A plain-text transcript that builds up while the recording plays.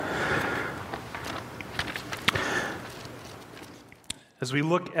As we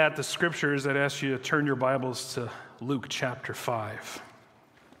look at the scriptures, I'd ask you to turn your Bibles to Luke chapter 5.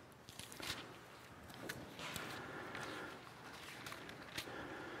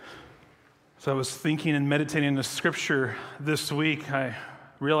 So I was thinking and meditating on the scripture this week. I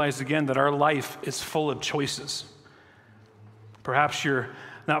realized again that our life is full of choices. Perhaps you're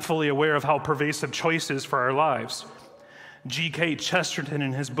not fully aware of how pervasive choice is for our lives. G.K. Chesterton,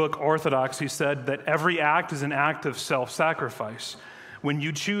 in his book Orthodoxy, said that every act is an act of self-sacrifice. When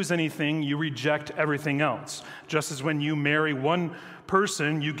you choose anything, you reject everything else. Just as when you marry one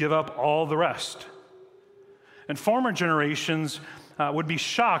person, you give up all the rest. And former generations would be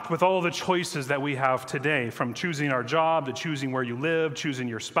shocked with all the choices that we have today, from choosing our job to choosing where you live, choosing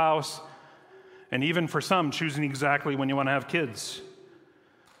your spouse, and even for some, choosing exactly when you want to have kids.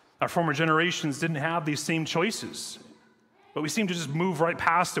 Our former generations didn't have these same choices, but we seem to just move right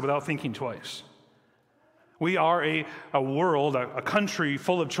past it without thinking twice. We are a world, a country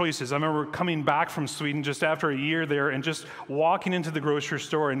full of choices. I remember coming back from Sweden just after a year there and just walking into the grocery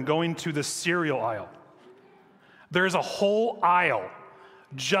store and going to the cereal aisle. There's a whole aisle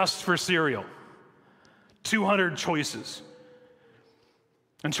just for cereal. 200 choices.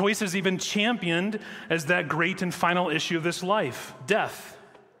 And choice is even championed as that great and final issue of this life, death.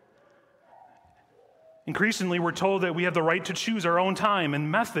 Increasingly, we're told that we have the right to choose our own time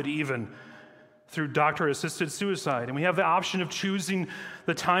and method even, through doctor-assisted suicide. And we have the option of choosing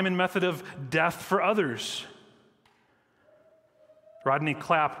the time and method of death for others. Rodney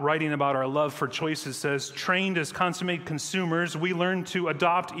Clapp, writing about our love for choices, says, trained as consummate consumers, we learn to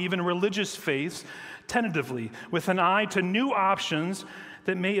adopt even religious faiths tentatively, with an eye to new options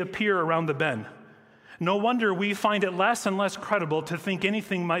that may appear around the bend. No wonder we find it less and less credible to think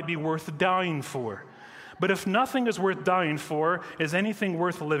anything might be worth dying for. But if nothing is worth dying for, is anything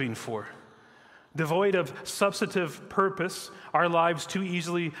worth living for? Devoid of substantive purpose, our lives too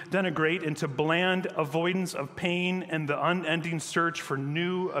easily denigrate into bland avoidance of pain and the unending search for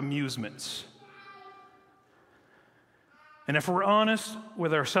new amusements. And if we're honest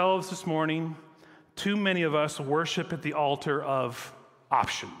with ourselves this morning, too many of us worship at the altar of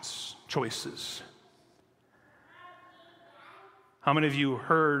options, choices. How many of you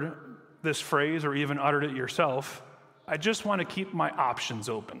heard this phrase or even uttered it yourself? I just want to keep my options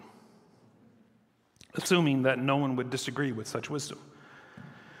open, assuming that no one would disagree with such wisdom.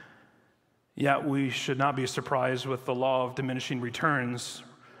 Yet we should not be surprised with the law of diminishing returns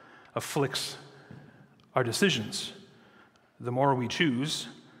afflicts our decisions. The more we choose,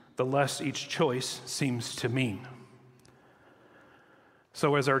 the less each choice seems to mean.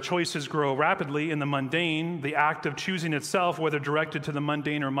 So as our choices grow rapidly in the mundane, the act of choosing itself, whether directed to the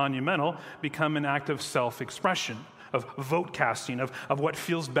mundane or monumental, become an act of self-expression, of vote casting, of what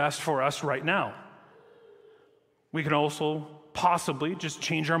feels best for us right now. We can also possibly just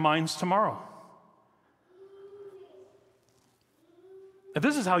change our minds tomorrow. If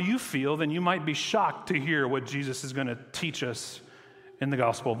this is how you feel, then you might be shocked to hear what Jesus is going to teach us in the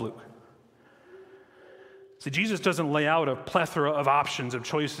Gospel of Luke. See, Jesus doesn't lay out a plethora of options, of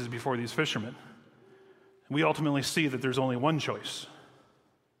choices before these fishermen. We ultimately see that there's only one choice,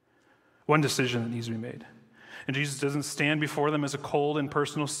 one decision that needs to be made. And Jesus doesn't stand before them as a cold and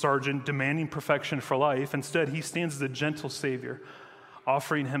personal sergeant demanding perfection for life. Instead, he stands as a gentle Savior,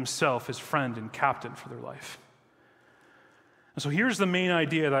 offering himself as friend and captain for their life. And so here's the main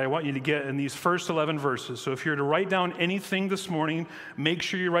idea that I want you to get in these first 11 verses. So if you're to write down anything this morning, make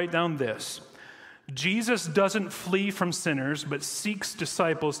sure you write down this. Jesus doesn't flee from sinners, but seeks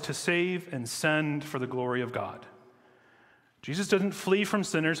disciples to save and send for the glory of God. Jesus doesn't flee from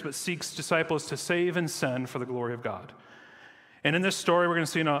sinners, but seeks disciples to save and send for the glory of God. And in this story, we're going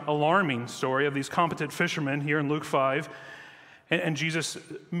to see an alarming story of these competent fishermen here in Luke 5, and Jesus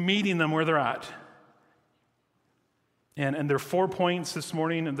meeting them where they're at. And there are 4 points this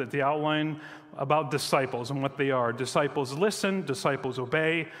morning that the outline about disciples and what they are. Disciples listen, disciples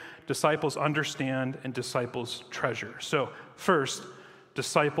obey, disciples understand, and disciples treasure. So first,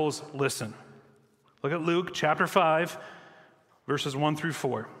 disciples listen. Look at Luke chapter 5, verses 1 through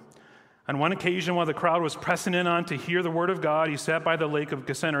 4. On one occasion, while the crowd was pressing in on to hear the word of God, he sat by the lake of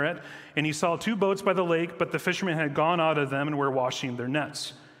Gennesaret, and he saw 2 boats by the lake, but the fishermen had gone out of them and were washing their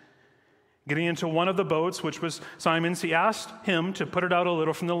nets. Getting into one of the boats, which was Simon's, he asked him to put it out a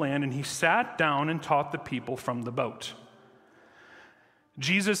little from the land, and he sat down and taught the people from the boat.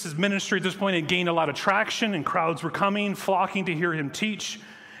 Jesus' ministry at this point had gained a lot of traction, and crowds were coming, flocking to hear him teach.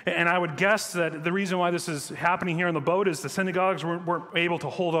 And I would guess that the reason why this is happening here on the boat is the synagogues weren't able to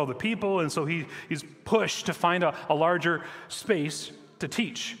hold all the people, and so he's pushed to find a larger space to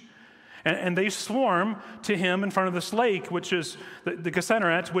teach. And they swarm to him in front of this lake, which is the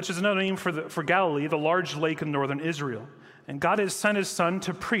Gennesaret, which is another name for Galilee, the large lake in northern Israel. And God has sent his son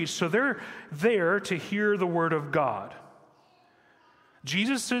to preach, so they're there to hear the word of God.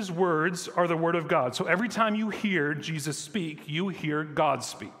 Jesus' words are the word of God. So every time you hear Jesus speak, you hear God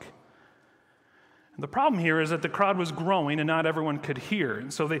speak. And the problem here is that the crowd was growing and not everyone could hear.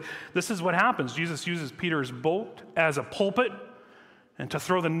 And so this is what happens. Jesus uses Peter's boat as a pulpit and to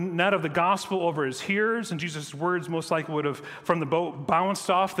throw the net of the gospel over his hearers. And Jesus' words most likely would have, from the boat, bounced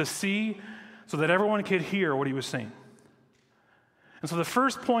off the sea so that everyone could hear what he was saying. And so the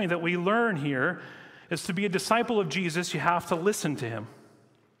first point that we learn here is to be a disciple of Jesus, you have to listen to him.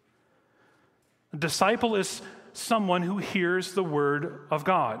 A disciple is someone who hears the word of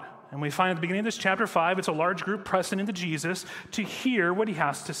God. And we find at the beginning of this chapter 5, it's a large group pressing into Jesus to hear what he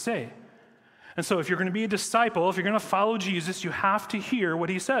has to say. And so if you're going to be a disciple, if you're going to follow Jesus, you have to hear what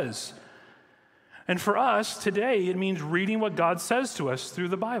he says. And for us today, it means reading what God says to us through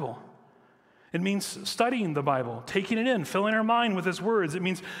the Bible. It means studying the Bible, taking it in, filling our mind with his words. It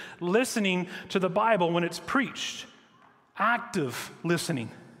means listening to the Bible when it's preached, active listening.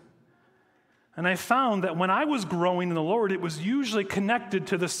 And I found that when I was growing in the Lord, it was usually connected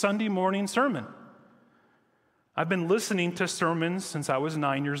to the Sunday morning sermon. I've been listening to sermons since I was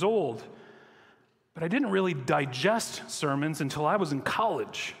 9 years old. But I didn't really digest sermons until I was in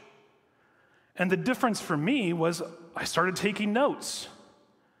college. And the difference for me was I started taking notes.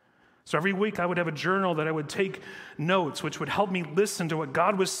 So every week I would have a journal that I would take notes, which would help me listen to what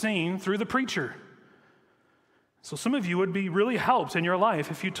God was saying through the preacher. So some of you would be really helped in your life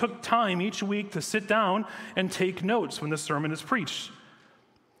if you took time each week to sit down and take notes when the sermon is preached.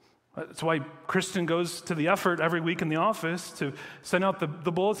 That's why Kristen goes to the effort every week in the office to send out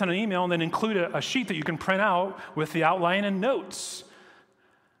the bulletin and email and then include a sheet that you can print out with the outline and notes.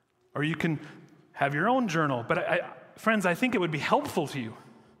 Or you can have your own journal. But friends, I think it would be helpful to you.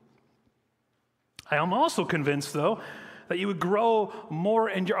 I am also convinced, though, that you would grow more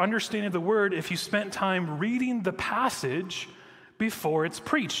in your understanding of the word if you spent time reading the passage before it's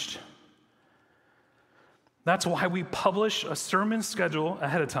preached. That's why we publish a sermon schedule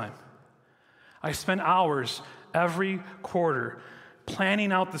ahead of time. I spend hours every quarter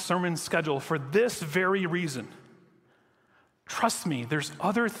planning out the sermon schedule for this very reason. Trust me, there's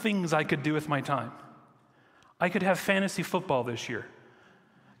other things I could do with my time. I could have fantasy football this year,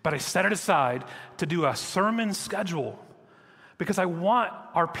 but I set it aside to do a sermon schedule because I want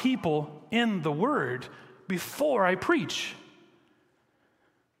our people in the Word before I preach.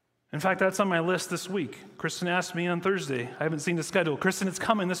 In fact, that's on my list this week. Kristen asked me on Thursday. I haven't seen the schedule. Kristen, it's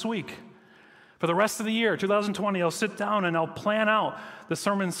coming this week. For the rest of the year, 2020, I'll sit down and I'll plan out the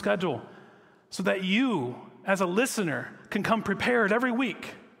sermon schedule so that you, as a listener, can come prepared every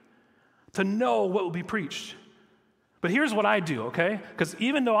week to know what will be preached. But here's what I do, okay? Because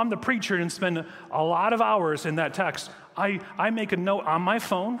even though I'm the preacher and spend a lot of hours in that text, I make a note on my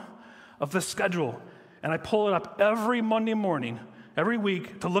phone of the schedule, and I pull it up every Monday morning, every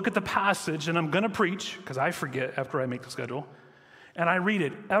week, to look at the passage, and I'm going to preach, because I forget after I make the schedule, and I read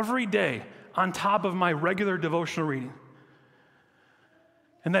it every day on top of my regular devotional reading.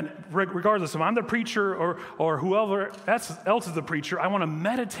 And then regardless if I'm the preacher or whoever else is the preacher, I want to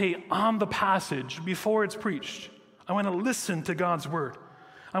meditate on the passage before it's preached. I want to listen to God's word.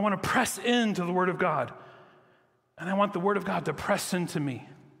 I want to press into the word of God. And I want the word of God to press into me.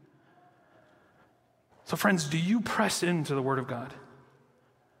 So friends, do you press into the word of God?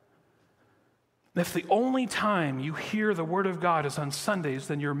 If the only time you hear the word of God is on Sundays,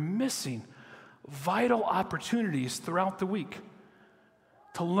 then you're missing vital opportunities throughout the week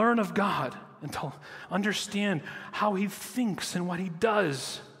to learn of God and to understand how he thinks and what he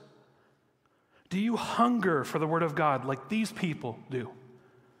does. Do you hunger for the word of God like these people do?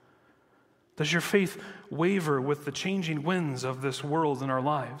 Does your faith waver with the changing winds of this world in our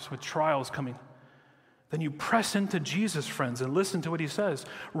lives, with trials coming? Then you press into Jesus, friends, and listen to what he says.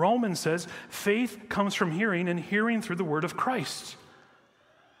 Romans says, faith comes from hearing, and hearing through the word of Christ.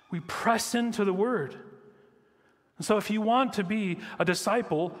 We press into the word. And so if you want to be a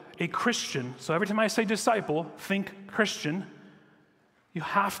disciple, a Christian, so every time I say disciple, think Christian, you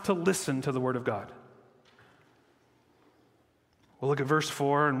have to listen to the word of God. We'll look at verse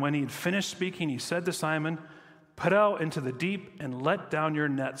 4. And when he had finished speaking, he said to Simon, put out into the deep and let down your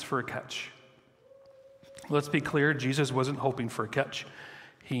nets for a catch. Let's be clear, Jesus wasn't hoping for a catch.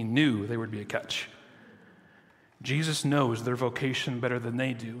 He knew there would be a catch. Jesus knows their vocation better than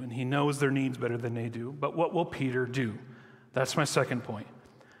they do, and he knows their needs better than they do. But what will Peter do? That's my second point.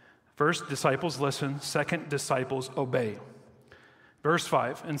 First, disciples listen. Second, disciples obey. Verse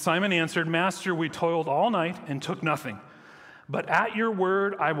 5, and Simon answered, Master, we toiled all night and took nothing, but at your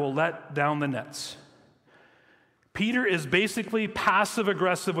word I will let down the nets. Peter is basically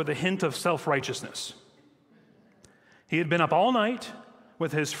passive-aggressive with a hint of self-righteousness. He had been up all night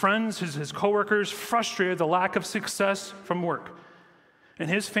with his friends, his coworkers, frustrated at the lack of success from work. And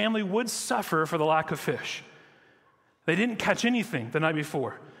his family would suffer for the lack of fish. They didn't catch anything the night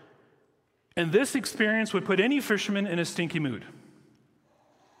before. And this experience would put any fisherman in a stinky mood.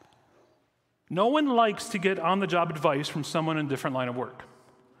 No one likes to get on-the-job advice from someone in a different line of work.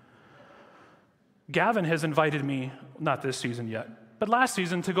 Gavin has invited me, not this season yet, but last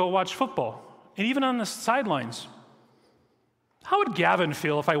season to go watch football, and even on the sidelines. How would Gavin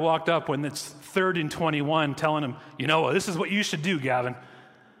feel if I walked up when it's 3rd and 21 telling him, this is what you should do, Gavin.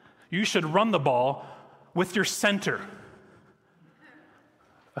 You should run the ball with your center.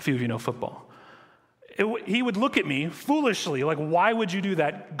 A few of you know football. He would look at me foolishly, like, why would you do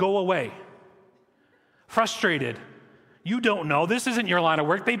that? Go away. Frustrated. You don't know. This isn't your line of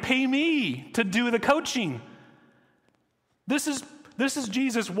work. They pay me to do the coaching. This is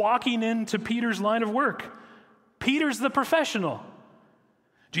Jesus walking into Peter's line of work. Peter's the professional.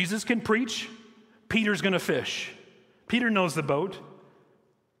 Jesus can preach. Peter's going to fish. Peter knows the boat.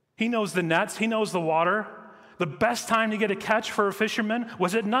 He knows the nets. He knows the water. The best time to get a catch for a fisherman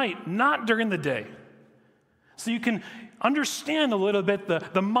was at night, not during the day. So you can understand a little bit the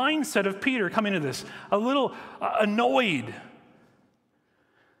mindset of Peter coming to this, a little annoyed.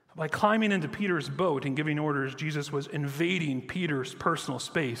 By climbing into Peter's boat and giving orders, Jesus was invading Peter's personal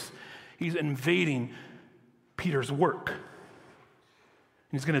space. He's invading Peter's work.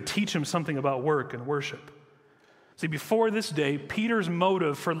 He's going to teach him something about work and worship. See, before this day, Peter's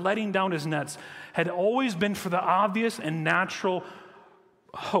motive for letting down his nets had always been for the obvious and natural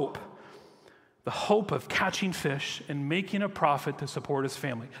hope. The hope of catching fish and making a profit to support his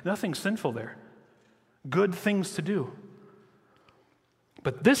family. Nothing sinful there. Good things to do.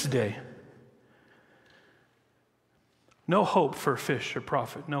 But this day, no hope for fish or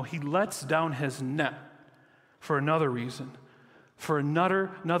profit. No, he lets down his net for another reason, for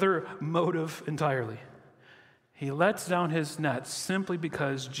another motive entirely. He lets down his net simply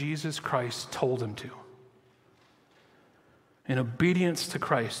because Jesus Christ told him to. In obedience to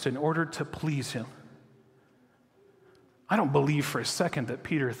Christ, in order to please him. I don't believe for a second that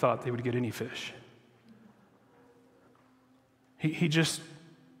Peter thought they would get any fish. He just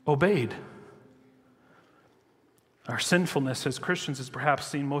obeyed. Our sinfulness as Christians is perhaps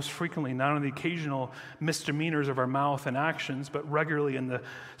seen most frequently not in the occasional misdemeanors of our mouth and actions, but regularly in the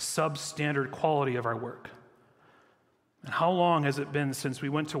substandard quality of our work. And how long has it been since we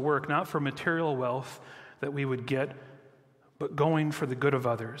went to work, not for material wealth that we would get, but going for the good of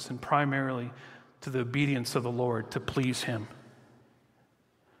others, and primarily to the obedience of the Lord, to please him.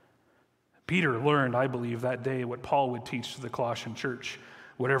 Peter learned, I believe, that day what Paul would teach to the Colossian church.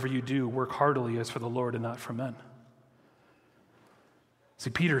 Whatever you do, work heartily as for the Lord and not for men. See,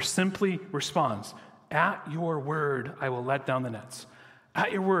 Peter simply responds, at your word, I will let down the nets.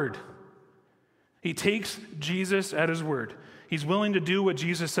 At your word. He takes Jesus at his word. He's willing to do what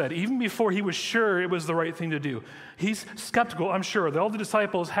Jesus said, even before he was sure it was the right thing to do. He's skeptical, I'm sure. All the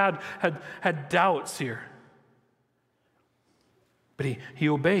disciples had doubts here. But he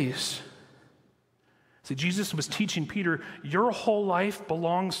obeys. See, Jesus was teaching Peter, your whole life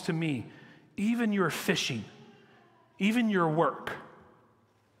belongs to me, even your fishing, even your work.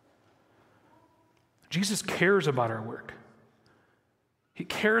 Jesus cares about our work. He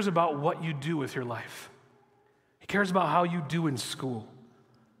cares about what you do with your life. He cares about how you do in school,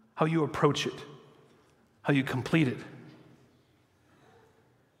 how you approach it, how you complete it.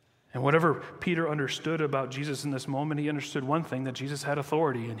 And whatever Peter understood about Jesus in this moment, he understood one thing, that Jesus had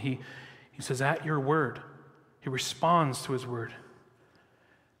authority. And he says, at your word. He responds to his word.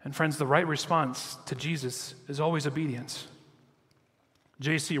 And friends, the right response to Jesus is always obedience.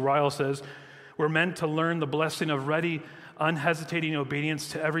 J.C. Ryle says, we're meant to learn the blessing of ready, unhesitating obedience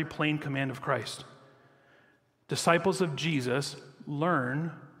to every plain command of Christ. Disciples of Jesus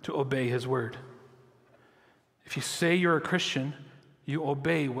learn to obey his word. If you say you're a Christian, you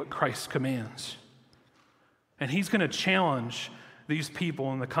obey what Christ commands. And he's going to challenge these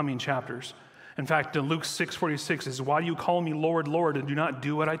people in the coming chapters. In fact, in Luke 6:46 is, why do you call me Lord, Lord, and do not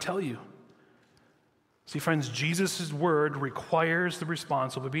do what I tell you? See, friends, Jesus' word requires the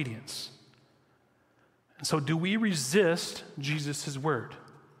response of obedience. And so do we resist Jesus' word?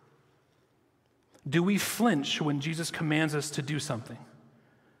 Do we flinch when Jesus commands us to do something?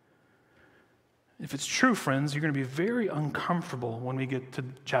 If it's true, friends, you're going to be very uncomfortable when we get to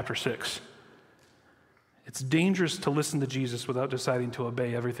chapter 6. It's dangerous to listen to Jesus without deciding to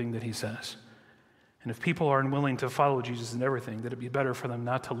obey everything that he says. And if people are unwilling to follow Jesus in everything, that it'd be better for them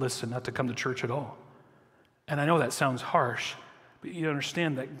not to listen, not to come to church at all. And I know that sounds harsh, but you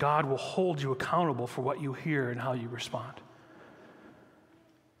understand that God will hold you accountable for what you hear and how you respond.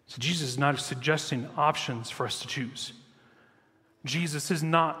 So Jesus is not suggesting options for us to choose. Jesus is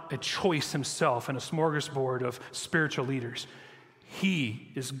not a choice himself in a smorgasbord of spiritual leaders.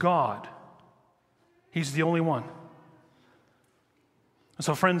 He is God. He's the only one.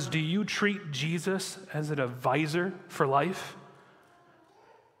 So friends, do you treat Jesus as an advisor for life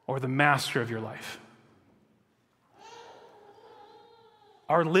or the master of your life?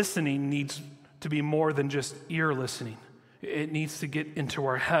 Our listening needs to be more than just ear listening. It needs to get into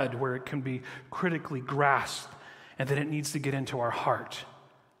our head where it can be critically grasped, and then it needs to get into our heart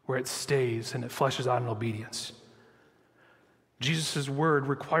where it stays and it fleshes out in obedience. Jesus' word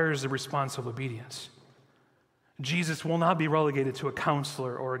requires the response of obedience. Jesus will not be relegated to a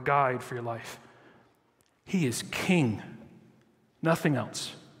counselor or a guide for your life. He is king, nothing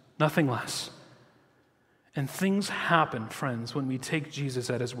else, nothing less. And things happen, friends, when we take Jesus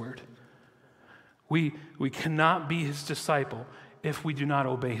at his word. We cannot be his disciple if we do not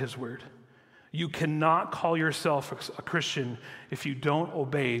obey his word. You cannot call yourself a Christian if you don't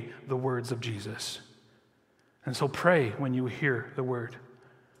obey the words of Jesus. And so pray when you hear the word.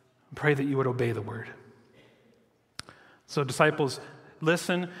 Pray that you would obey the word. So disciples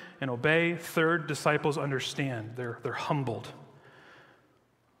listen and obey. Third, disciples understand. They're humbled.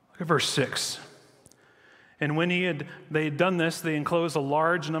 Look at verse 6. And when they had done this, they enclosed a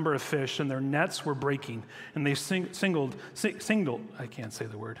large number of fish, and their nets were breaking. And they I can't say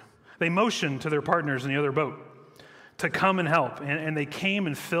the word. They motioned to their partners in the other boat to come and help. And they came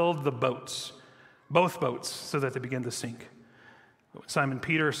and filled the boats, both boats, so that they began to sink. When Simon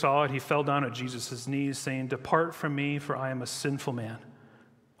Peter saw it, he fell down at Jesus' knees, saying, "Depart from me, for I am a sinful man,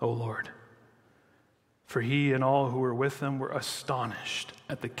 O Lord." For he and all who were with him were astonished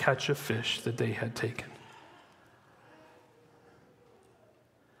at the catch of fish that they had taken.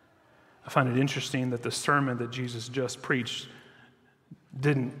 I find it interesting that the sermon that Jesus just preached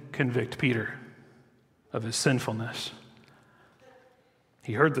didn't convict Peter of his sinfulness.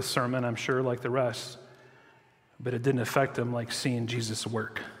 He heard the sermon, I'm sure, like the rest, but it didn't affect him like seeing Jesus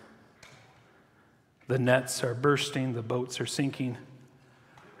work. The nets are bursting, the boats are sinking,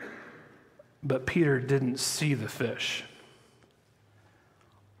 but Peter didn't see the fish.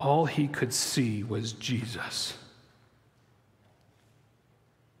 All he could see was Jesus.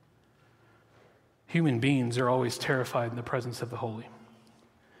 Human beings are always terrified in the presence of the holy.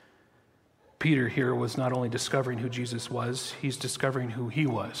 Peter here was not only discovering who Jesus was, he's discovering who he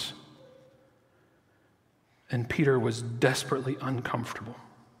was. And Peter was desperately uncomfortable.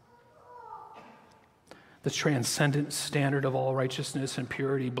 The transcendent standard of all righteousness and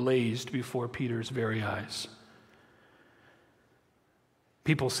purity blazed before Peter's very eyes.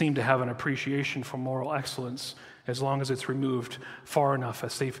 People seem to have an appreciation for moral excellence as long as it's removed far enough, a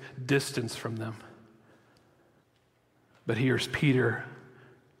safe distance from them. But here's Peter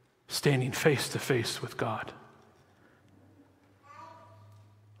standing face to face with God.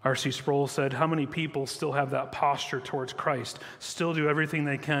 R.C. Sproul said, "How many people still have that posture towards Christ, still do everything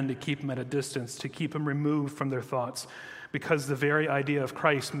they can to keep him at a distance, to keep him removed from their thoughts, because the very idea of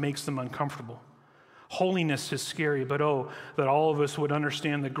Christ makes them uncomfortable. Holiness is scary, but oh, that all of us would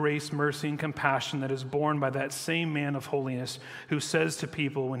understand the grace, mercy, and compassion that is borne by that same man of holiness who says to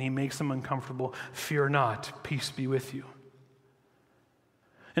people when he makes them uncomfortable, 'Fear not, peace be with you.'"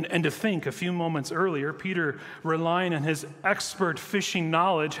 And to think a few moments earlier, Peter, relying on his expert fishing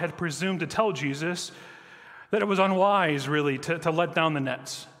knowledge, had presumed to tell Jesus that it was unwise, really, to let down the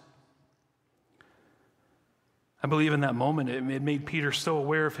nets. I believe in that moment it made Peter so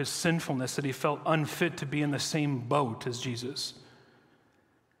aware of his sinfulness that he felt unfit to be in the same boat as Jesus.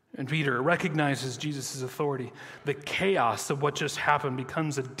 And Peter recognizes Jesus' authority. The chaos of what just happened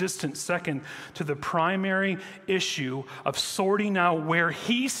becomes a distant second to the primary issue of sorting out where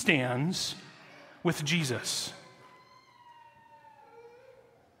he stands with Jesus.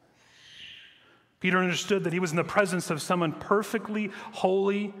 Peter understood that he was in the presence of someone perfectly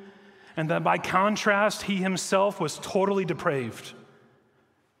holy, and that by contrast, he himself was totally depraved.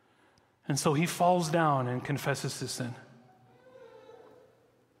 And so he falls down and confesses his sin.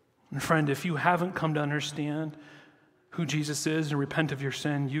 And friend, if you haven't come to understand who Jesus is and repent of your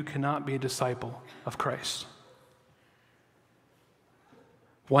sin, you cannot be a disciple of Christ.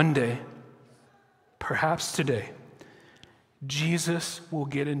 One day, perhaps today, Jesus will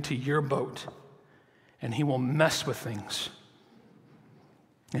get into your boat and he will mess with things.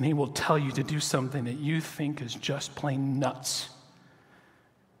 And he will tell you to do something that you think is just plain nuts.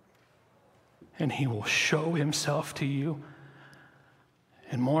 And he will show himself to you.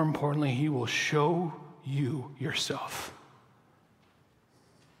 And more importantly, he will show you yourself.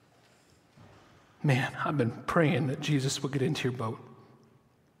 Man, I've been praying that Jesus would get into your boat.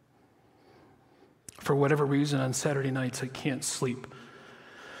 For whatever reason, on Saturday nights, I can't sleep.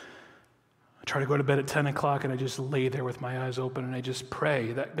 I try to go to bed at 10 o'clock, and I just lay there with my eyes open, and I just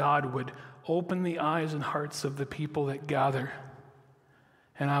pray that God would open the eyes and hearts of the people that gather.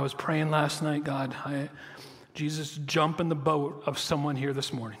 And I was praying last night, God, Jesus, jump in the boat of someone here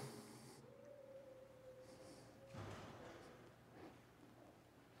this morning.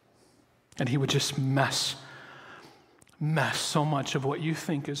 And he would just mess so much of what you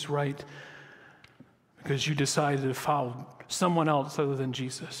think is right because you decided to follow someone else other than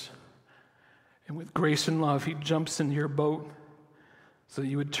Jesus. And with grace and love, he jumps in your boat so that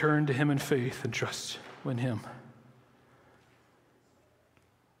you would turn to him in faith and trust in him.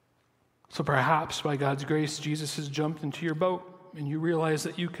 So perhaps by God's grace, Jesus has jumped into your boat and you realize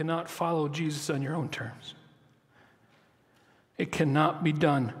that you cannot follow Jesus on your own terms. It cannot be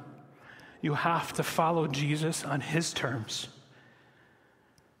done. You have to follow Jesus on his terms.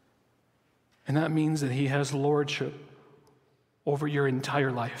 And that means that he has lordship over your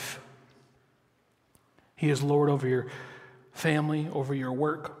entire life. He is Lord over your family, over your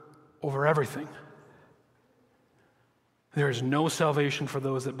work, over everything. There is no salvation for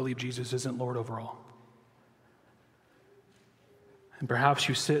those that believe Jesus isn't Lord over all. And perhaps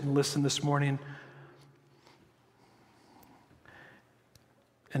you sit and listen this morning,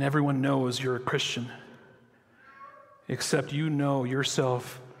 and everyone knows you're a Christian, except you know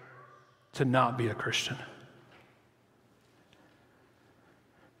yourself to not be a Christian.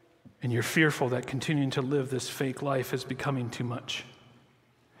 And you're fearful that continuing to live this fake life is becoming too much.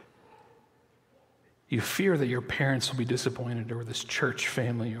 You fear that your parents will be disappointed, or this church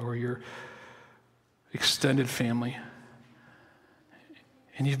family, or your extended family.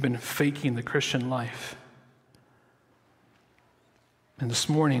 And you've been faking the Christian life. And this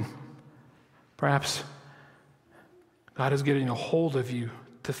morning, perhaps God is getting a hold of you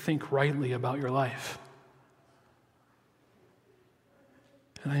to think rightly about your life.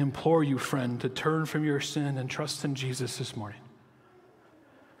 And I implore you, friend, to turn from your sin and trust in Jesus this morning.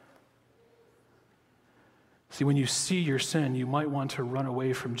 See, when you see your sin, you might want to run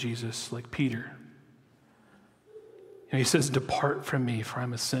away from Jesus like Peter. He says, "Depart from me, for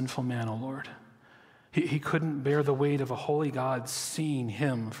I'm a sinful man, O Lord." He couldn't bear the weight of a holy God seeing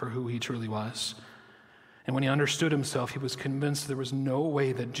him for who he truly was. And when he understood himself, he was convinced there was no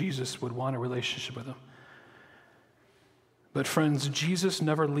way that Jesus would want a relationship with him. But friends, Jesus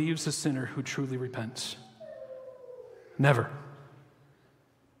never leaves a sinner who truly repents. Never.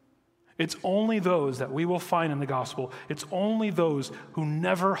 It's only those that we will find in the gospel, it's only those who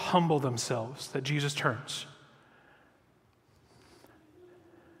never humble themselves that Jesus turns,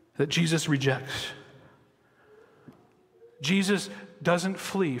 that Jesus rejects. Jesus doesn't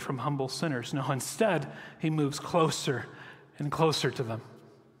flee from humble sinners. No, instead, he moves closer and closer to them.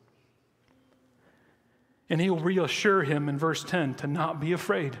 And he'll reassure him in verse 10 to not be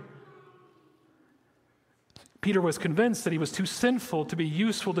afraid. Peter was convinced that he was too sinful to be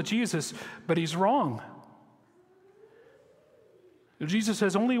useful to Jesus, but he's wrong. Jesus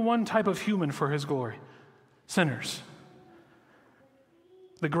has only one type of human for his glory: sinners.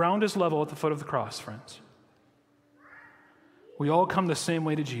 The ground is level at the foot of the cross, friends. We all come the same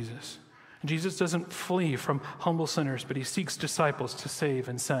way to Jesus. Jesus doesn't flee from humble sinners, but he seeks disciples to save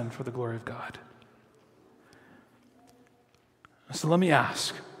and send for the glory of God. So let me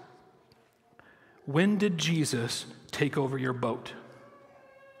ask, when did Jesus take over your boat?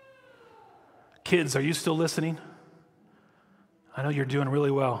 Kids, are you still listening? I know you're doing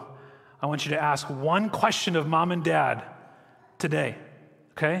really well. I want you to ask one question of mom and dad today,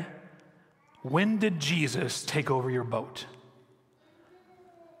 okay? When did Jesus take over your boat?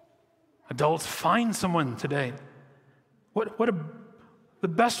 Adults, find someone today. The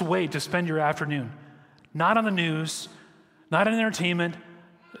best way to spend your afternoon? Not on the news, not in entertainment,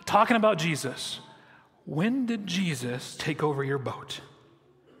 talking about Jesus. When did Jesus take over your boat?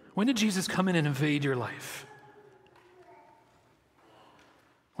 When did Jesus come in and invade your life?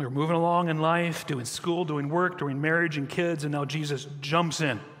 We were moving along in life, doing school, doing work, doing marriage and kids, and now Jesus jumps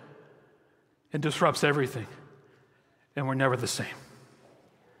in and disrupts everything. And we're never the same.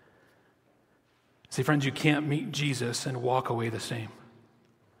 See, friends, you can't meet Jesus and walk away the same.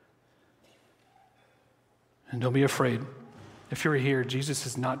 And don't be afraid. If you're here, Jesus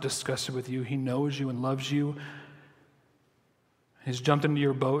is not disgusted with you. He knows you and loves you. He's jumped into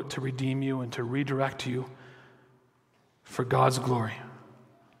your boat to redeem you and to redirect you for God's glory.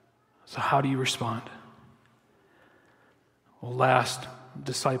 So how do you respond? Well, last,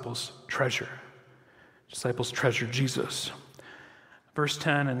 disciples treasure. Disciples treasure Jesus. Verse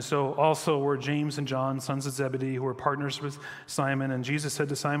 10, and so also were James and John, sons of Zebedee, who were partners with Simon. And Jesus said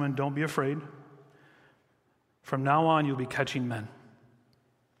to Simon, don't be afraid. From now on, you'll be catching men.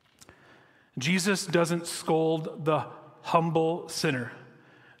 Jesus doesn't scold the humble sinner.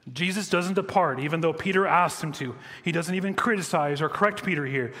 Jesus doesn't depart, even though Peter asked him to. He doesn't even criticize or correct Peter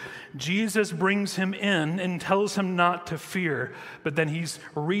here. Jesus brings him in and tells him not to fear, but then he's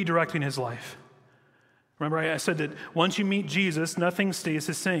redirecting his life. Remember, I said that once you meet Jesus, nothing stays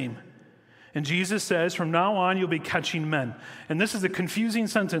the same. And Jesus says, from now on, you'll be catching men. And this is a confusing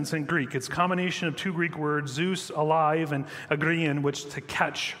sentence in Greek. It's a combination of two Greek words, Zeus, alive, and agrian, which to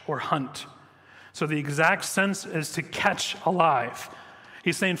catch or hunt. So the exact sense is to catch alive.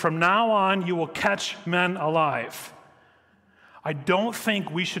 He's saying, from now on, you will catch men alive. I don't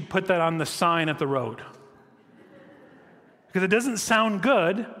think we should put that on the sign at the road. Because it doesn't sound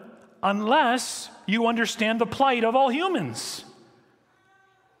good unless you understand the plight of all humans.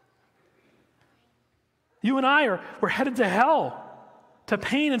 You and I we're headed to hell, to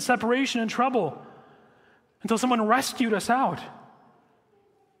pain and separation and trouble, until someone rescued us out.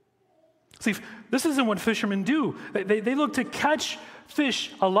 See, this isn't what fishermen do. They look to catch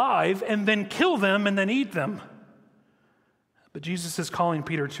fish alive and then kill them and then eat them. But Jesus is calling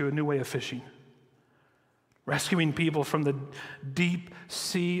Peter to a new way of fishing, rescuing people from the deep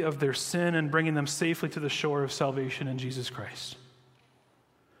sea of their sin and bringing them safely to the shore of salvation in Jesus Christ.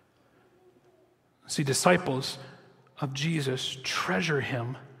 See, disciples of Jesus treasure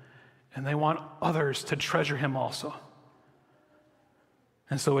him, and they want others to treasure him also.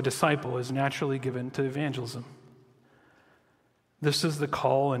 And so a disciple is naturally given to evangelism. This is the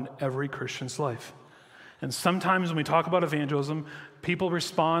call in every Christian's life. And sometimes when we talk about evangelism, people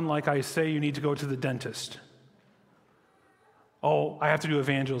respond like I say, you need to go to the dentist. Oh, I have to do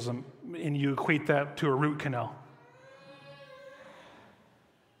evangelism, and you equate that to a root canal.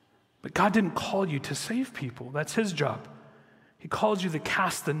 But God didn't call you to save people. That's his job. He called you to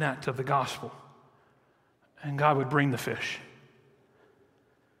cast the net of the gospel, and God would bring the fish.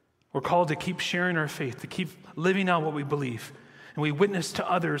 We're called to keep sharing our faith, to keep living out what we believe. And we witness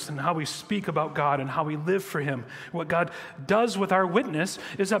to others and how we speak about God and how we live for him. What God does with our witness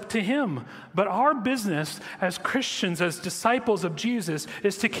is up to him. But our business as Christians, as disciples of Jesus,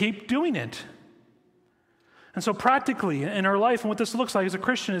 is to keep doing it. And so practically in our life, and what this looks like as a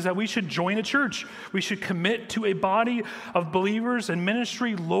Christian, is that we should join a church. We should commit to a body of believers and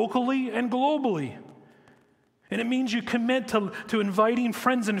ministry locally and globally. And it means you commit to inviting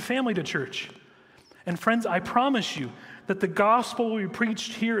friends and family to church. And friends, I promise you that the gospel will be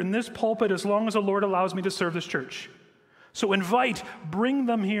preached here in this pulpit as long as the Lord allows me to serve this church. So bring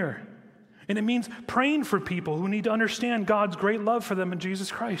them here. And it means praying for people who need to understand God's great love for them in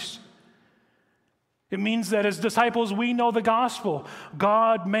Jesus Christ. It means that as disciples, we know the gospel.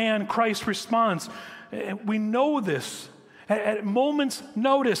 God, man, Christ response. We know this at moment's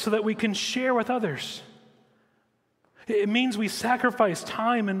notice so that we can share with others. It means we sacrifice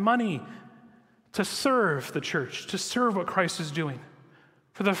time and money to serve the church, to serve what Christ is doing,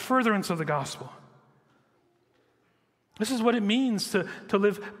 for the furtherance of the gospel. This is what it means to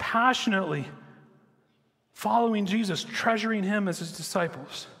live passionately, following Jesus, treasuring him as his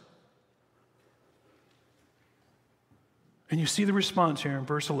disciples. And you see the response here in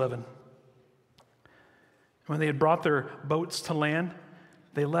verse 11. When they had brought their boats to land,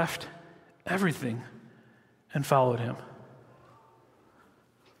 they left everything and followed him.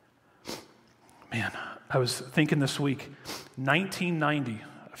 Man, I was thinking this week, 1990,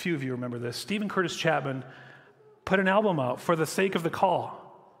 a few of you remember this, Stephen Curtis Chapman put an album out, For the Sake of the Call.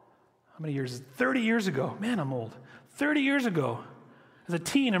 How many years? 30 years ago. Man, I'm old. 30 years ago. As a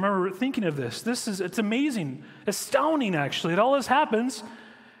teen, I remember thinking of this. It's amazing, astounding actually, that all this happens,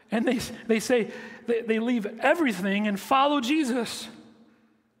 and they say they leave everything and follow Jesus.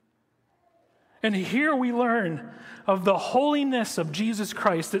 And here we learn of the holiness of Jesus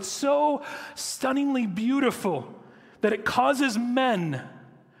Christ that's so stunningly beautiful that it causes men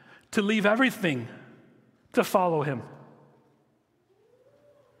to leave everything to follow him.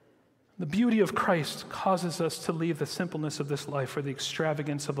 The beauty of Christ causes us to leave the simpleness of this life for the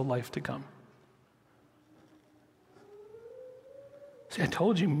extravagance of the life to come. See, I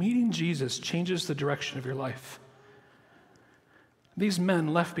told you, meeting Jesus changes the direction of your life. These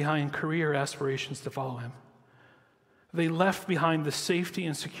men left behind career aspirations to follow him. They left behind the safety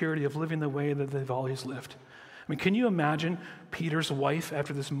and security of living the way that they've always lived. mean, can you imagine Peter's wife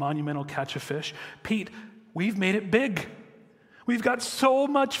after this monumental catch of fish? Pete, we've made it big. We've got so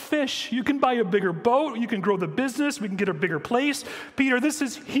much fish. You can buy a bigger boat. You can grow the business. We can get a bigger place. Peter, this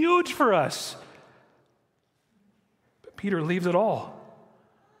is huge for us. But Peter leaves it all.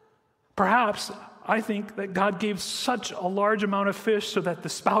 Perhaps, I think that God gave such a large amount of fish so that the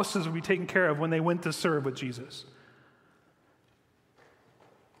spouses would be taken care of when they went to serve with Jesus.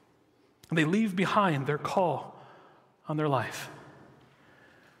 And they leave behind their call on their life.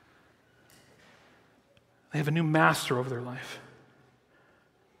 They have a new master over their life.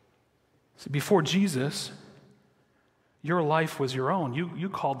 See, before Jesus, your life was your own. You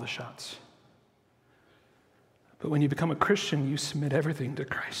called the shots. But when you become a Christian, you submit everything to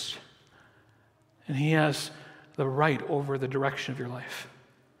Christ. And He has the right over the direction of your life.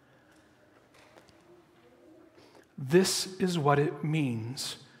 This is what it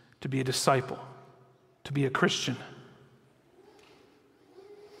means to be a disciple, to be a Christian.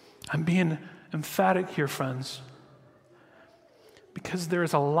 I'm being emphatic here, friends, because there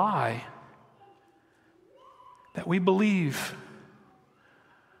is a lie that we believe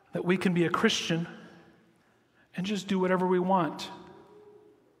that we can be a Christian and just do whatever we want.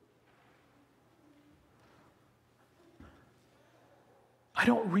 I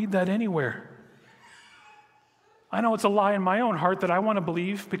don't read that anywhere. I know it's a lie in my own heart that I want to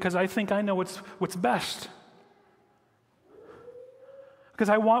believe because I think I know what's best. Because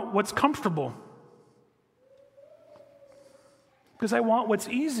I want what's comfortable. Because I want what's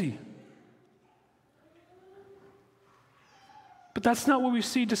easy. But that's not what we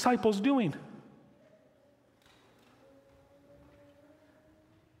see disciples doing.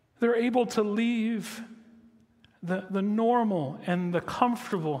 They're able to leave the normal and the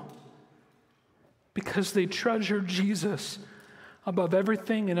comfortable because they treasure Jesus above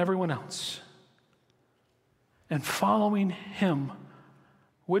everything and everyone else. And following Him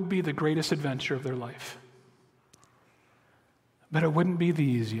would be the greatest adventure of their life. But it wouldn't be the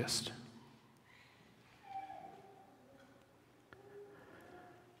easiest.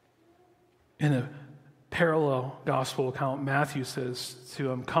 In a parallel gospel account, Matthew says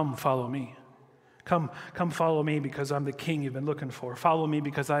to him, "Come, follow me. Come follow me because I'm the king you've been looking for. Follow me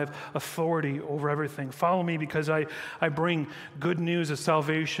because I have authority over everything. Follow me because I bring good news of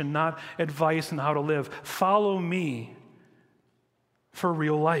salvation, not advice on how to live. Follow me for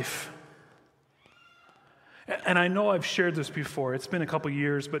real life." And I know I've shared this before. It's been a couple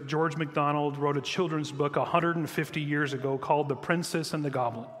years, but George MacDonald wrote a children's book 150 years ago called The Princess and the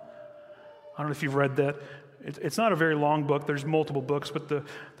Goblin. I don't know if you've read that. It's not a very long book. There's multiple books, but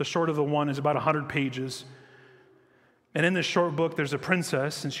the short of the one is about 100 pages. And in this short book, there's a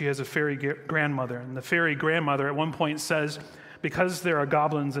princess, and she has a fairy grandmother. And the fairy grandmother at one point says, because there are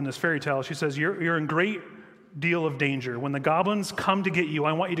goblins in this fairy tale, she says, you're in great deal of danger. When the goblins come to get you,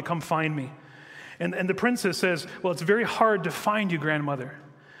 I want you to come find me. And the princess says, well, it's very hard to find you, grandmother.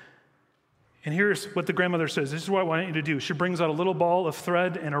 And here's what the grandmother says. This is what I want you to do. She brings out a little ball of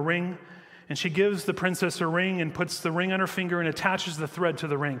thread and a ring, and she gives the princess a ring and puts the ring on her finger and attaches the thread to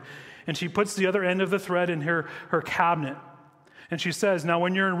the ring. And she puts the other end of the thread in her cabinet. And she says, now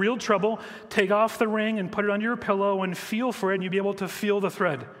when you're in real trouble, take off the ring and put it under your pillow and feel for it, and you'll be able to feel the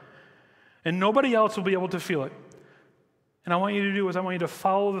thread. And nobody else will be able to feel it. And I want you to do is I want you to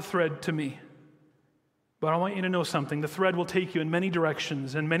follow the thread to me. But I want you to know something. The thread will take you in many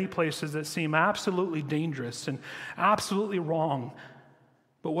directions and many places that seem absolutely dangerous and absolutely wrong.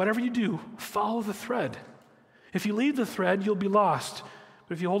 But whatever you do, follow the thread. If you leave the thread, you'll be lost.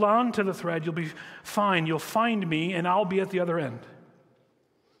 But if you hold on to the thread, you'll be fine. You'll find me, and I'll be at the other end.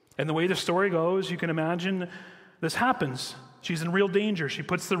 And the way the story goes, you can imagine this happens. She's in real danger. She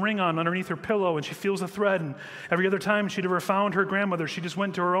puts the ring on underneath her pillow, and she feels the thread. And every other time she'd ever found her grandmother, she just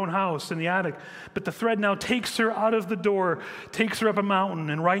went to her own house in the attic. But the thread now takes her out of the door, takes her up a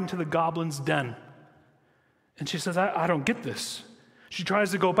mountain, and right into the goblin's den. And she says, I don't get this. She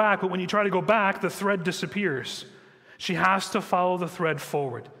tries to go back, but when you try to go back, the thread disappears. She has to follow the thread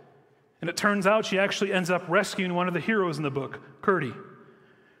forward. And it turns out she actually ends up rescuing one of the heroes in the book, Curdy.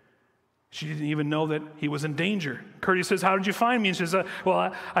 She didn't even know that he was in danger. Curdy says, how did you find me? And she says,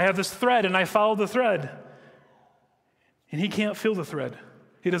 well, I have this thread, and I followed the thread. And he can't feel the thread.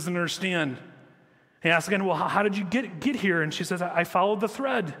 He doesn't understand. He asks again, well, how did you get here? And she says, I followed the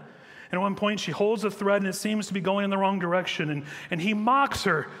thread. And at one point, she holds the thread, and it seems to be going in the wrong direction. And he mocks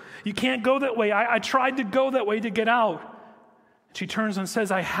her. You can't go that way. I tried to go that way to get out. And she turns and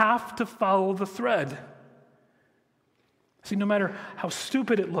says, I have to follow the thread. See, no matter how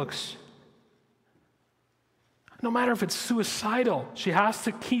stupid it looks, no matter if it's suicidal, she has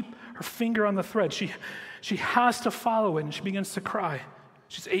to keep her finger on the thread. She She has to follow it, and she begins to cry.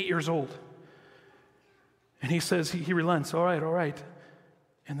 She's 8 years old. And he says, he relents, all right.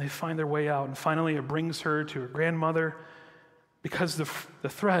 And they find their way out. And finally, it brings her to her grandmother because the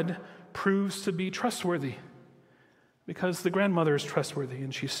thread proves to be trustworthy. Because the grandmother is trustworthy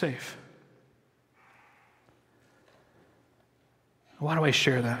and she's safe. Why do I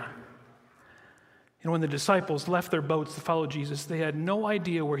share that? You know, when the disciples left their boats to follow Jesus, they had no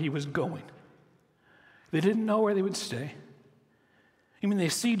idea where he was going. They didn't know where they would stay. I mean, they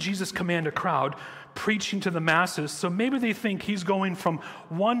see Jesus command a crowd preaching to the masses, so maybe they think he's going from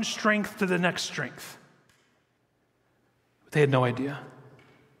one strength to the next strength. But they had no idea.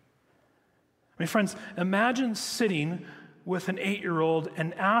 I mean, friends, imagine sitting with an 8-year-old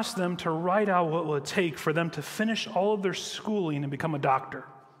and ask them to write out what will it take for them to finish all of their schooling and become a doctor.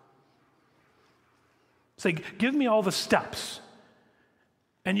 Say, give me all the steps.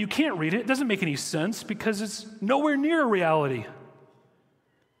 And you can't read it. It doesn't make any sense because it's nowhere near reality.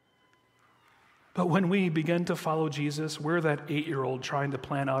 But when we begin to follow Jesus, we're that 8-year-old trying to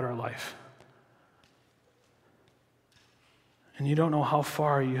plan out our life. And you don't know how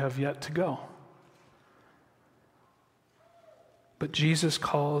far you have yet to go. But Jesus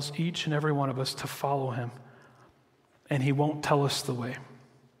calls each and every one of us to follow him. And he won't tell us the way.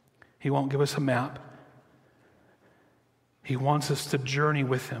 He won't give us a map. He wants us to journey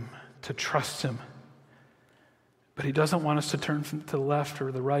with him, to trust him. But he doesn't want us to turn to the left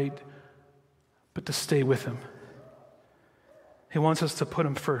or the right, but to stay with him. He wants us to put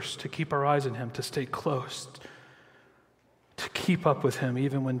him first, to keep our eyes on him, to stay close, to keep up with him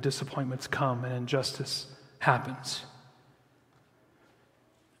even when disappointments come and injustice happens.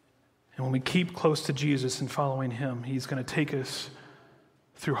 And when we keep close to Jesus and following him, he's going to take us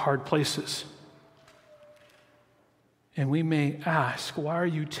through hard places. And we may ask, why are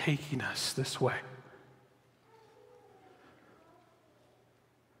you taking us this way?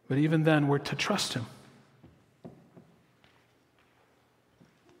 But even then, we're to trust him.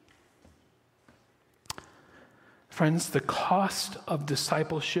 Friends, the cost of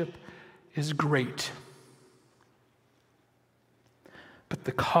discipleship is great. But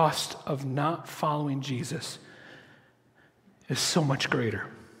the cost of not following Jesus is so much greater.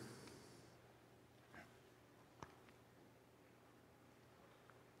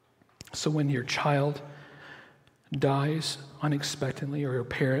 So when your child dies unexpectedly or your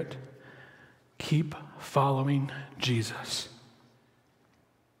parent, keep following Jesus.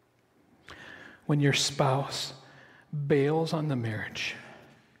 When your spouse bails on the marriage,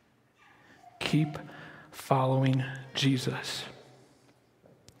 keep following Jesus.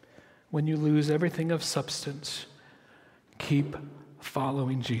 When you lose everything of substance, keep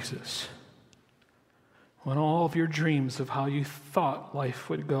following Jesus. When all of your dreams of how you thought life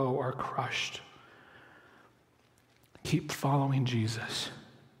would go are crushed, keep following Jesus.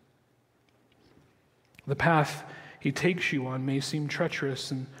 The path he takes you on may seem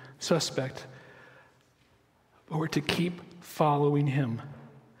treacherous and suspect, but we're to keep following him.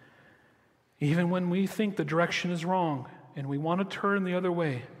 Even when we think the direction is wrong and we want to turn the other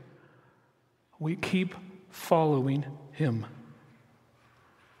way, we keep following him.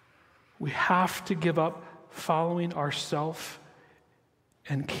 We have to give up following ourselves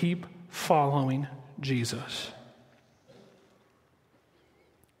and keep following Jesus.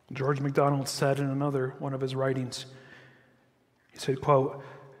 George MacDonald said in another one of his writings, he said, quote,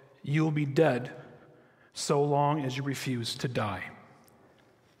 "You'll be dead so long as you refuse to die."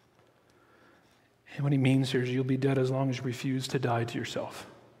 And what he means here is you'll be dead as long as you refuse to die to yourself.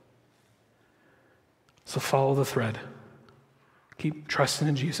 So follow the thread. Keep trusting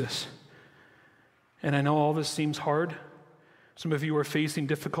in Jesus. And I know all this seems hard. Some of you are facing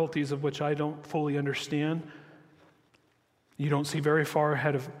difficulties of which I don't fully understand. You don't see very far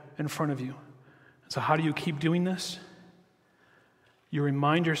in front of you. So how do you keep doing this? You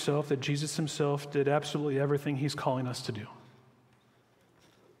remind yourself that Jesus himself did absolutely everything he's calling us to do.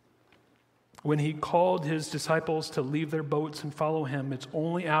 When he called his disciples to leave their boats and follow him, it's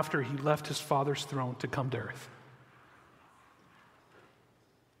only after he left his Father's throne to come to earth.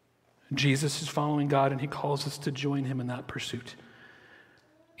 Jesus is following God, and he calls us to join him in that pursuit.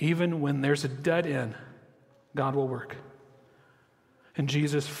 Even when there's a dead end, God will work. And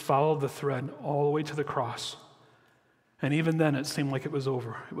Jesus followed the thread all the way to the cross. And even then, it seemed like it was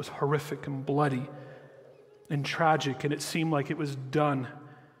over. It was horrific and bloody and tragic, and it seemed like it was done.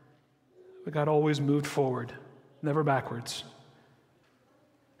 But God always moved forward, never backwards.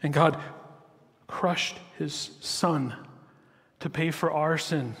 And God crushed his Son to pay for our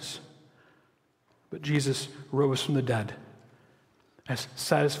sins. But Jesus rose from the dead as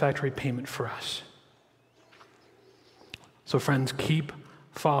satisfactory payment for us. So friends, keep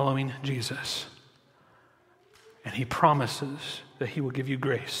following Jesus. And he promises that he will give you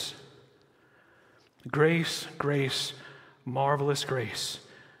grace. Grace, grace, marvelous grace.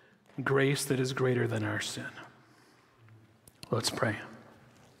 Grace that is greater than our sin. Let's pray.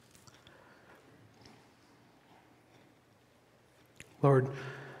 Lord,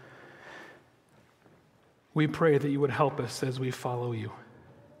 we pray that you would help us as we follow you.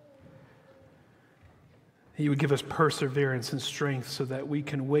 That you would give us perseverance and strength so that we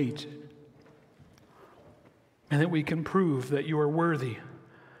can wait and that we can prove that you are worthy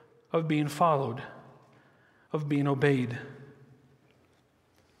of being followed, of being obeyed.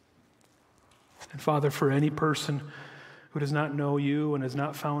 And Father, for any person who does not know you and has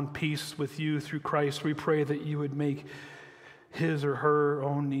not found peace with you through Christ, we pray that you would make his or her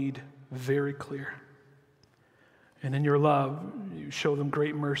own need very clear. And in your love, you show them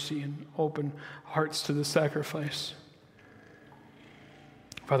great mercy and open hearts to the sacrifice.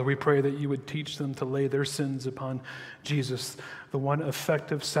 Father, we pray that you would teach them to lay their sins upon Jesus, the one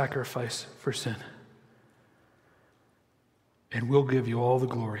effective sacrifice for sin. And we'll give you all the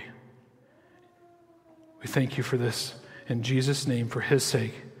glory. We thank you for this. In Jesus' name, for his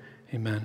sake, amen.